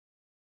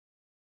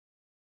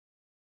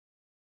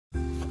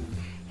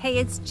Hey,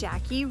 it's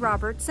Jackie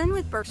Robertson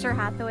with Berkshire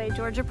Hathaway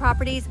Georgia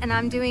Properties, and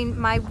I'm doing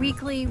my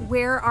weekly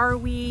Where Are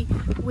We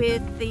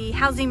with the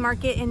housing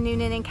market in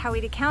Noonan and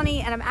Coweta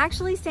County, and I'm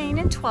actually staying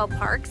in 12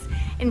 Parks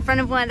in front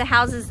of one of the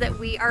houses that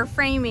we are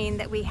framing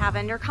that we have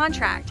under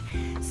contract.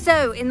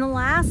 So in the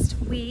last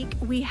week,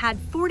 we had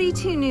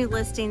 42 new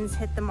listings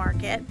hit the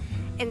market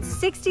and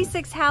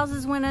 66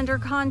 houses went under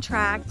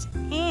contract,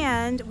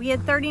 and we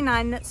had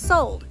 39 that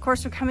sold. Of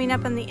course, we're coming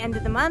up on the end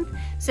of the month,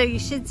 so you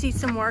should see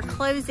some more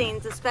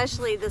closings,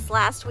 especially this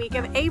last week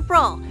of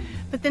April.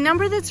 But the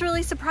number that's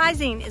really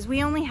surprising is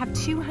we only have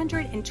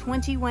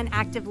 221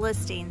 active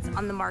listings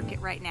on the market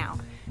right now.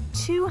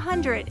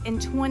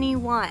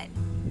 221.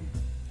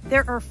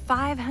 There are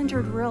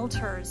 500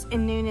 realtors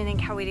in Noonan and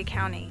Coweta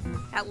County,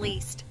 at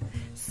least.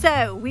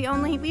 So we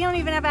don't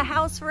even have a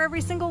house for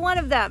every single one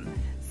of them.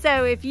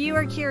 So if you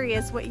are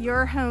curious what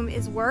your home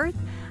is worth,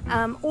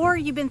 or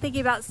you've been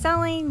thinking about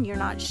selling, you're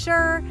not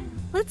sure,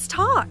 let's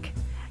talk.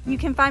 You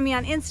can find me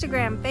on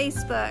Instagram,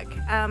 Facebook,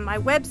 my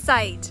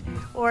website,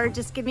 or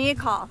just give me a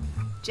call.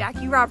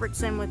 Jackie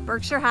Robertson with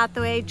Berkshire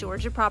Hathaway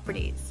Georgia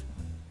Properties.